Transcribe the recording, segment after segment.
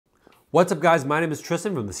What's up guys, my name is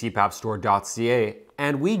Tristan from the CPAPstore.ca,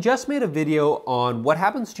 and we just made a video on what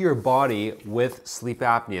happens to your body with sleep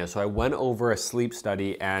apnea. So I went over a sleep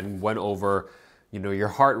study and went over, your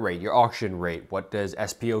heart rate, your oxygen rate, what does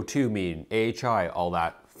SpO2 mean, AHI, all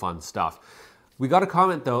that fun stuff. We got a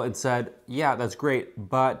comment though and said, yeah, that's great,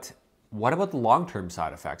 but what about the long-term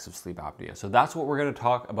side effects of sleep apnea? So that's what we're gonna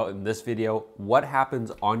talk about in this video. What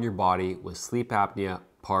happens on your body with sleep apnea,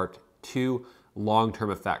 part 2,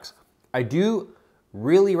 long-term effects. I do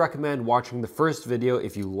really recommend watching the first video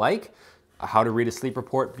if you like how to read a sleep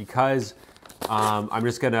report, because I'm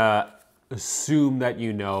just gonna assume that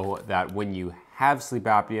you know that when you have sleep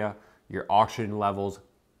apnea, your oxygen levels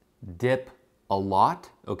dip a lot,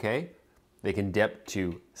 okay? They can dip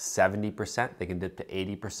to 70%, they can dip to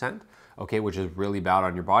 80%, okay, which is really bad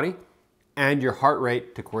on your body. And your heart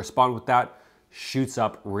rate, to correspond with that, shoots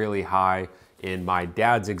up really high. In my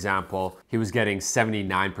dad's example, he was getting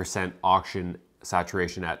 79% oxygen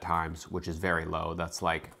saturation at times, which is very low. That's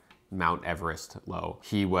like Mount Everest low.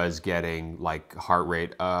 He was getting like heart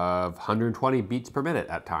rate of 120 beats per minute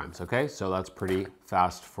at times, okay? So that's pretty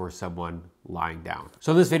fast for someone lying down.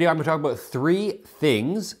 So in this video, I'm gonna talk about 3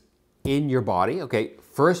 things in your body, okay?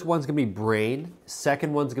 First one's gonna be brain,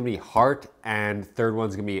 second one's gonna be heart, and third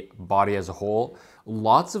one's gonna be body as a whole.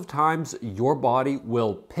 Lots of times your body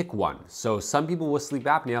will pick one. So some people with sleep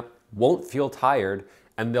apnea won't feel tired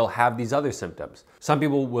and they'll have these other symptoms. Some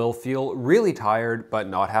people will feel really tired but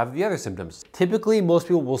not have the other symptoms. Typically, most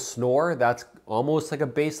people will snore. That's almost like a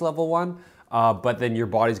base level one, but then your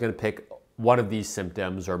body's gonna pick one of these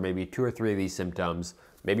symptoms, or maybe 2 or 3 of these symptoms,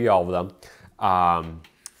 maybe all of them.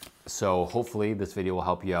 So hopefully this video will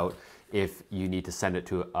help you out if you need to send it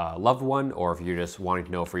to a loved one, or if you're just wanting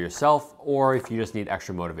to know for yourself, or if you just need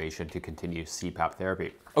extra motivation to continue CPAP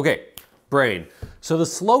therapy. Okay, brain. So the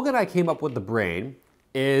slogan I came up with the brain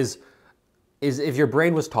is if your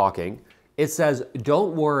brain was talking, it says,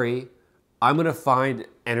 don't worry, I'm gonna find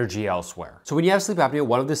energy elsewhere. So when you have sleep apnea,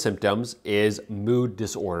 one of the symptoms is mood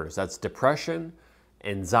disorders. That's depression,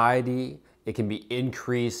 anxiety. It can be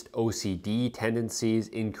increased OCD tendencies,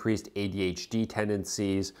 increased ADHD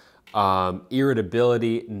tendencies,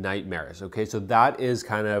 irritability, nightmares, okay? So that is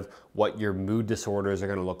kind of what your mood disorders are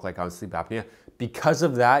gonna look like on sleep apnea. Because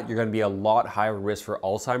of that, you're gonna be a lot higher risk for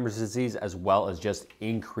Alzheimer's disease, as well as just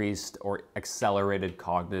increased or accelerated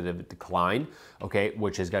cognitive decline, okay?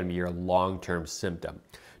 Which is gonna be your long-term symptom.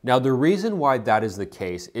 Now, the reason why that is the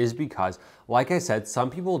case is because, like I said, some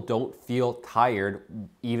people don't feel tired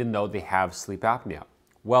even though they have sleep apnea.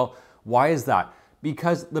 Well, why is that?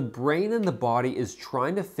 Because the brain and the body is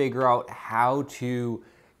trying to figure out how to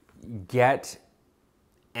get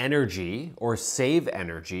energy or save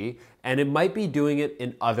energy, and it might be doing it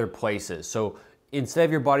in other places. So instead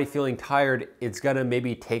of your body feeling tired, it's gonna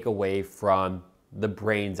maybe take away from the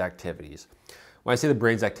brain's activities. When I say the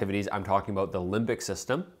brain's activities, I'm talking about the limbic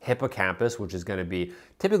system, hippocampus, which is gonna be,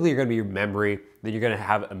 typically you're gonna be your memory, then you're gonna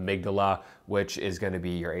have amygdala, which is gonna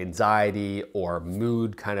be your anxiety or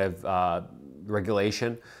mood kind of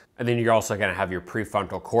regulation. And then you're also gonna have your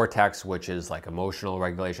prefrontal cortex, which is like emotional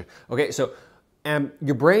regulation. Okay, so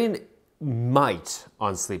your brain might,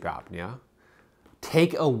 on sleep apnea,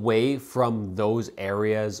 take away from those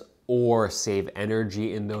areas or save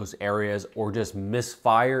energy in those areas, or just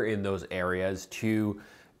misfire in those areas to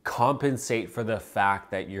compensate for the fact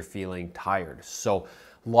that you're feeling tired. So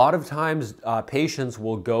a lot of times patients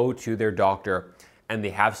will go to their doctor and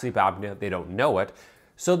they have sleep apnea, they don't know it.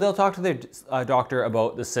 So they'll talk to their doctor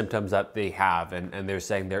about the symptoms that they have, and they're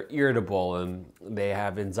saying they're irritable and they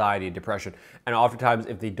have anxiety, depression. And oftentimes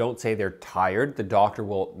if they don't say they're tired, the doctor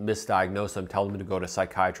will misdiagnose them, tell them to go to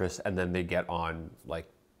psychiatrists, and then they get on like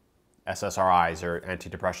SSRIs or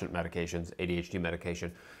antidepressant medications, ADHD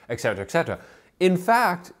medication, etc., etc. In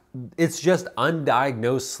fact, it's just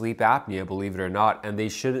undiagnosed sleep apnea, believe it or not, and they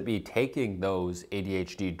shouldn't be taking those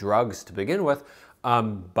ADHD drugs to begin with,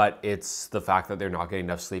 but it's the fact that they're not getting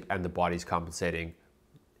enough sleep and the body's compensating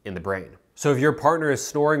in the brain. So if your partner is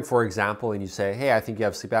snoring, for example, and you say, hey, I think you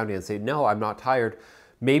have sleep apnea, and say, no, I'm not tired,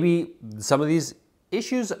 maybe some of these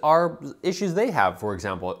issues are issues they have. For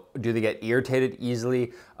example, do they get irritated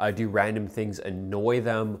easily? Do random things annoy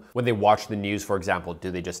them? When they watch the news, for example, do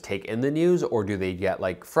they just take in the news, or do they get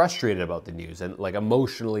like frustrated about the news and like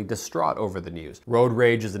emotionally distraught over the news? Road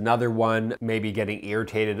rage is another one, maybe getting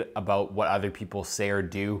irritated about what other people say or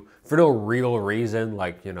do for no real reason,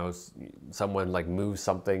 like, someone like moves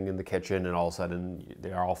something in the kitchen and all of a sudden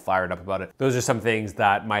they're all fired up about it. Those are some things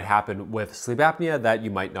that might happen with sleep apnea that you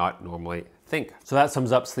might not normally think. So that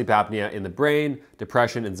sums up sleep apnea in the brain: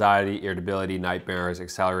 depression, anxiety, irritability, nightmares,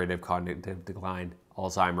 accelerated cognitive decline,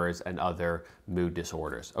 Alzheimer's, and other mood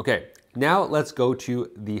disorders. Okay, now let's go to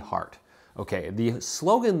the heart. Okay, the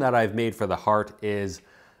slogan that I've made for the heart is,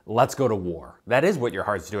 let's go to war. That is what your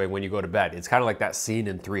heart's doing when you go to bed. It's kind of like that scene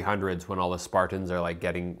in 300s when all the Spartans are like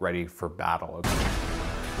getting ready for battle.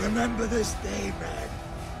 Remember this day, man,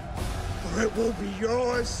 for it will be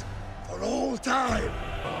yours for all time.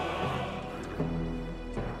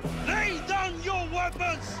 Lay down your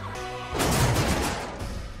weapons!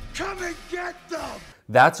 Come and get them!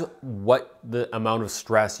 That's what the amount of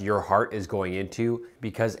stress your heart is going into,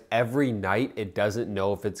 because every night it doesn't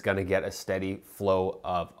know if it's gonna get a steady flow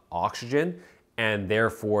of oxygen, and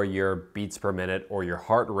therefore your beats per minute or your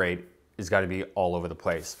heart rate is gonna be all over the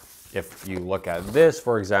place. If you look at this,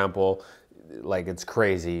 for example, like it's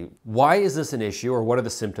crazy. Why is this an issue, or what are the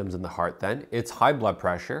symptoms in the heart then? It's high blood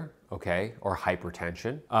pressure, okay, or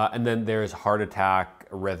hypertension. And then there's heart attack,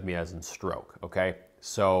 arrhythmias, and stroke, okay?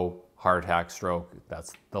 So heart attack, stroke,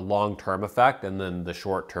 that's the long-term effect, and then the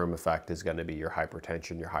short-term effect is gonna be your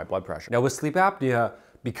hypertension, your high blood pressure. Now with sleep apnea,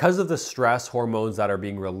 because of the stress hormones that are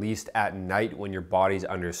being released at night when your body's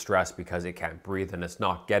under stress because it can't breathe and it's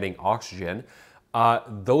not getting oxygen,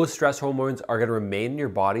 those stress hormones are gonna remain in your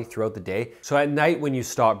body throughout the day. So at night when you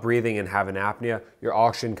stop breathing and have an apnea, your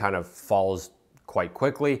oxygen kind of falls quite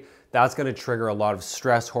quickly. That's gonna trigger a lot of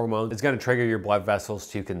stress hormones. It's gonna trigger your blood vessels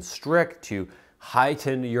to constrict, to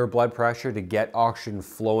heighten your blood pressure, to get oxygen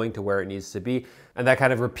flowing to where it needs to be. And that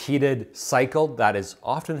kind of repeated cycle that is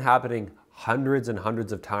often happening hundreds and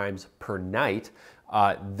hundreds of times per night,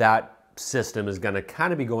 that system is gonna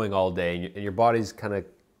kind of be going all day, and your body's kind of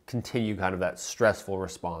continue kind of that stressful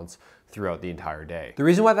response throughout the entire day. The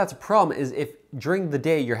reason why that's a problem is if during the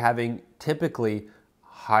day you're having typically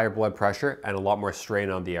higher blood pressure and a lot more strain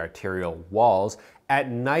on the arterial walls, at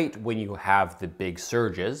night when you have the big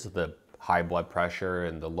surges, the high blood pressure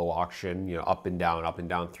and the low oxygen, you know, up and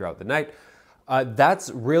down throughout the night,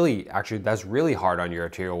 that's really hard on your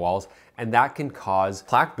arterial walls, and that can cause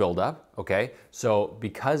plaque buildup, okay? So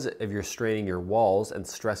because of your straining your walls and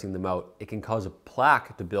stressing them out, it can cause a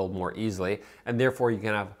plaque to build more easily, and therefore you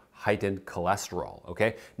can have heightened cholesterol,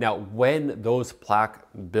 okay? Now, when those plaque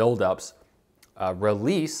buildups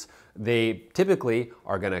release, they typically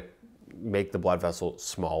are gonna make the blood vessel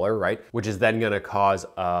smaller, right? Which is then gonna cause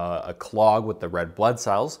a clog with the red blood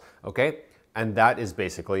cells, okay? And that is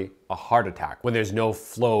basically a heart attack. When there's no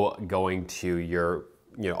flow going to your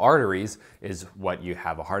arteries is what you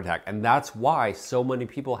have a heart attack. And that's why so many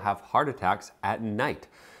people have heart attacks at night.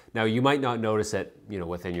 Now, you might not notice it,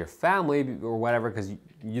 within your family or whatever, because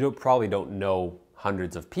you probably don't know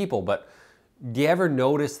hundreds of people, but do you ever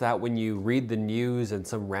notice that when you read the news and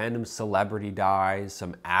some random celebrity dies,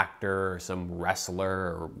 some actor, some wrestler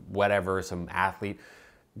or whatever, some athlete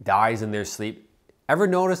dies in their sleep, ever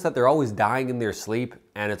notice that they're always dying in their sleep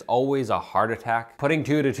and it's always a heart attack? Putting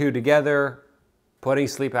two to two together, putting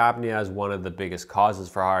sleep apnea as one of the biggest causes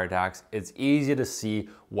for heart attacks, it's easy to see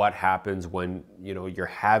what happens when you're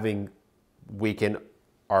having weakened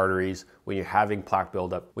arteries, when you're having plaque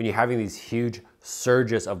buildup, when you're having these huge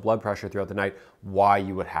surges of blood pressure throughout the night, why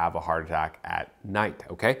you would have a heart attack at night,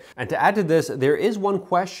 okay? And to add to this, there is one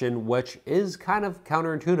question which is kind of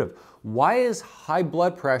counterintuitive. Why is high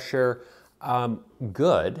blood pressure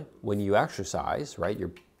good when you exercise, right?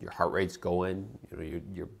 Your heart rate's going,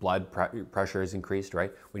 your blood pressure is increased,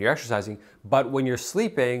 right? When you're exercising, but when you're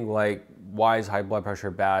sleeping, like, why is high blood pressure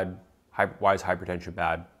bad? Why is hypertension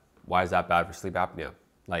bad? Why is that bad for sleep apnea?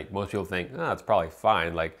 Like, most people think, oh, it's probably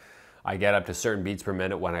fine. Like, I get up to certain beats per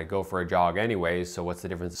minute when I go for a jog anyways, so what's the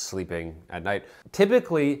difference sleeping at night?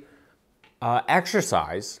 Typically,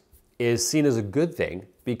 exercise is seen as a good thing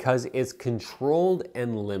because it's controlled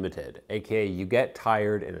and limited, aka you get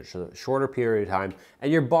tired in a shorter period of time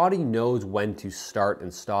and your body knows when to start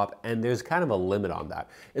and stop, and there's kind of a limit on that.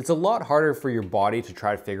 It's a lot harder for your body to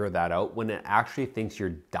try to figure that out when it actually thinks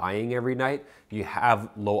you're dying every night, you have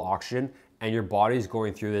low oxygen, and your body's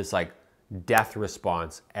going through this like death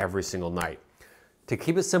response every single night. To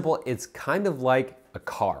keep it simple, it's kind of like a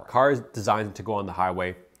car. A car is designed to go on the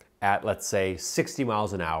highway at, let's say, 60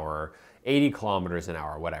 miles an hour, 80 kilometers an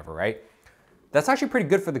hour, whatever, right? That's actually pretty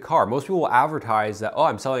good for the car. Most people will advertise that, oh,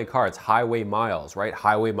 I'm selling a car, it's highway miles, right?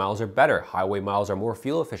 Highway miles are better. Highway miles are more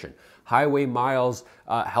fuel efficient. Highway miles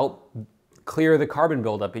help clear the carbon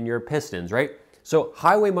buildup in your pistons, right? So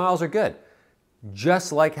highway miles are good.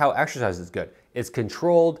 Just like how exercise is good. It's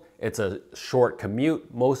controlled, it's a short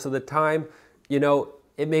commute most of the time,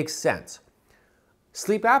 it makes sense.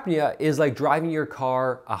 Sleep apnea is like driving your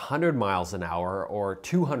car 100 miles an hour or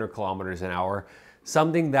 200 kilometers an hour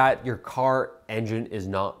something that your car engine is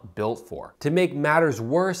not built for. To make matters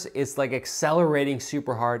worse, it's like accelerating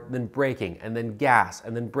super hard, then braking, and then gas,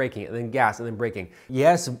 and then braking, and then gas, and then braking.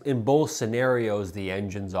 Yes, in both scenarios, the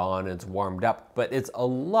engine's on and it's warmed up, but it's a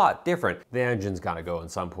lot different. The engine's gotta go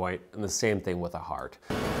at some point, and the same thing with a heart.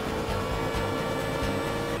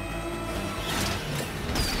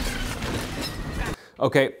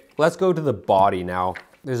 Okay, let's go to the body now.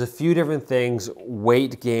 There's a few different things: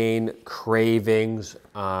 weight gain, cravings,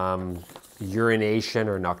 urination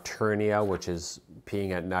or nocturia, which is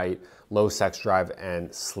peeing at night, low sex drive,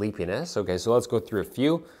 and sleepiness. Okay, so let's go through a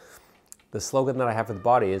few. The slogan that I have for the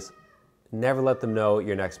body is, never let them know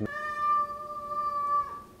your next.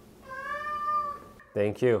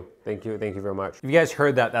 Thank you, thank you, thank you very much. If you guys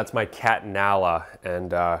heard that, that's my cat Nala,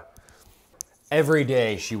 and every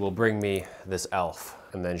day she will bring me this elf,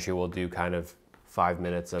 and then she will do kind of 5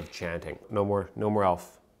 minutes of chanting. No more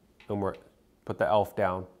elf. No more, put the elf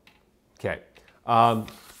down. Okay.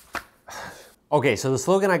 Okay, so the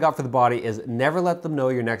slogan I got for the body is never let them know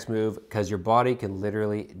your next move, because your body can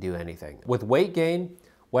literally do anything. With weight gain,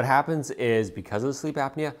 what happens is, because of the sleep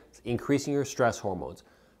apnea, it's increasing your stress hormones.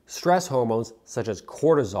 Stress hormones, such as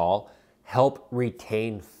cortisol, help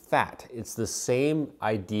retain fat. It's the same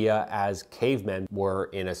idea as cavemen were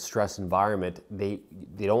in a stress environment. They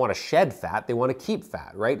don't want to shed fat, they want to keep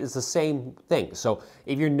fat, right? It's the same thing. So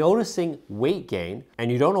if you're noticing weight gain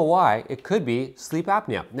and you don't know why, it could be sleep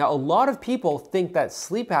apnea. Now, a lot of people think that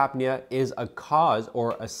sleep apnea is a cause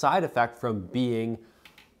or a side effect from being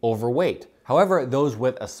overweight. However, those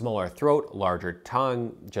with a smaller throat, larger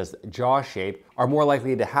tongue, just jaw shape, are more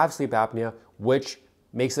likely to have sleep apnea, which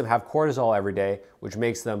makes them have cortisol every day, which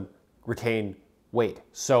makes them retain weight.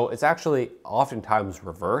 So it's actually oftentimes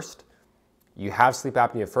reversed. You have sleep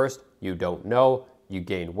apnea first, you don't know, you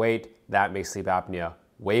gain weight, that makes sleep apnea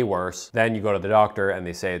way worse. Then you go to the doctor and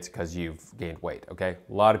they say it's because you've gained weight, okay?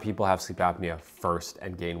 A lot of people have sleep apnea first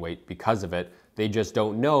and gain weight because of it. They just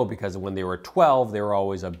don't know, because when they were 12, they were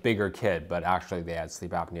always a bigger kid, but actually they had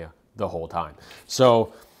sleep apnea the whole time.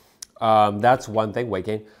 So that's one thing, weight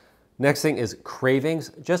gain. Next thing is cravings.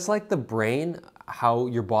 Just like the brain, how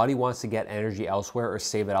your body wants to get energy elsewhere or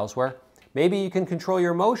save it elsewhere. Maybe you can control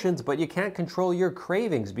your emotions, but you can't control your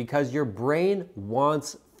cravings, because your brain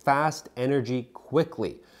wants fast energy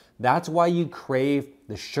quickly. That's why you crave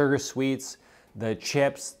the sugar sweets, the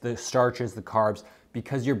chips, the starches, the carbs,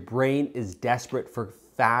 because your brain is desperate for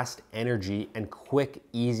fast energy and quick,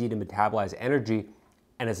 easy to metabolize energy,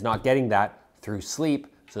 and it's not getting that through sleep,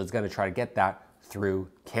 so it's gonna try to get that through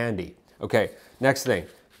candy. Okay, next thing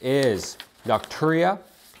is Nocturia.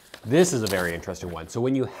 This is a very interesting one. So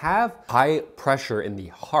when you have high pressure in the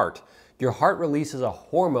heart, your heart releases a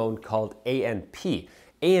hormone called ANP.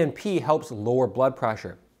 ANP helps lower blood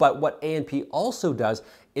pressure. But what ANP also does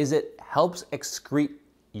is it helps excrete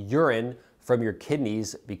urine from your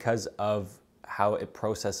kidneys because of how it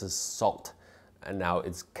processes salt. And now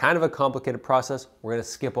it's kind of a complicated process. We're gonna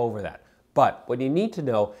skip over that. But what you need to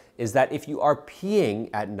know is that if you are peeing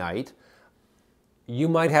at night, you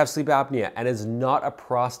might have sleep apnea, and it's not a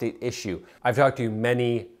prostate issue. I've talked to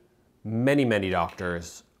many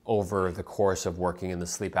doctors over the course of working in the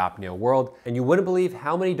sleep apnea world, and you wouldn't believe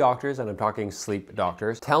how many doctors, and I'm talking sleep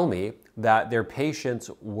doctors, tell me that their patients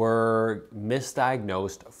were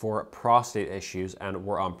misdiagnosed for prostate issues and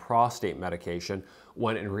were on prostate medication,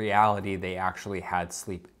 when in reality they actually had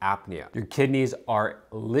sleep apnea. Your kidneys are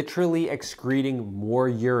literally excreting more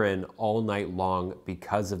urine all night long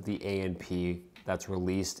because of the ANP that's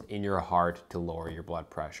released in your heart to lower your blood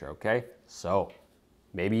pressure, okay? So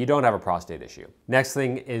maybe you don't have a prostate issue. Next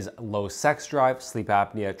thing is low sex drive. Sleep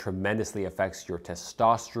apnea tremendously affects your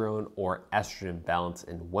testosterone or estrogen balance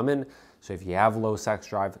in women. So if you have low sex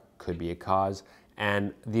drive, could be a cause.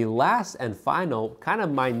 And the last and final kind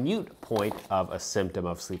of minute point of a symptom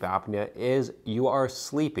of sleep apnea is you are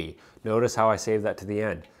sleepy. Notice how I saved that to the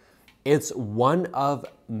end. It's one of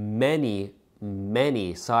many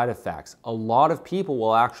side effects. A lot of people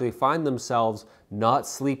will actually find themselves not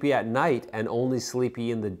sleepy at night and only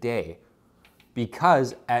sleepy in the day,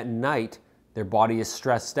 because at night their body is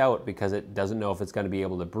stressed out because it doesn't know if it's going to be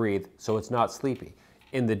able to breathe, so it's not sleepy.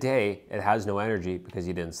 In the day, it has no energy because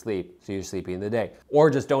you didn't sleep, so you're sleepy in the day. Or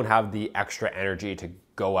just don't have the extra energy to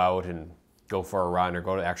go out and go for a run or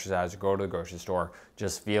go to exercise or go to the grocery store,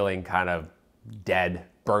 just feeling kind of dead,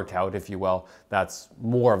 burnt out, if you will. That's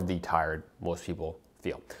more of the tired most people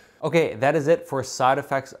feel. Okay, that is it for side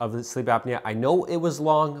effects of the sleep apnea. I know it was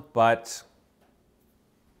long, but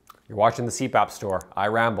you're watching the CPAP store. I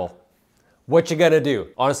ramble. What you gonna do?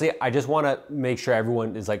 Honestly, I just wanna make sure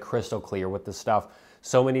everyone is like crystal clear with this stuff.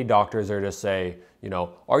 So many doctors are just say, You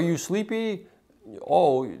know, are you sleepy?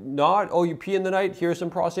 Oh, not? Oh, you pee in the night? Here's some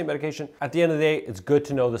prostate medication. At the end of the day, it's good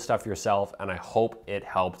to know the stuff yourself, and I hope it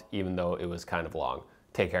helped even though it was kind of long.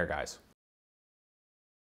 Take care, guys.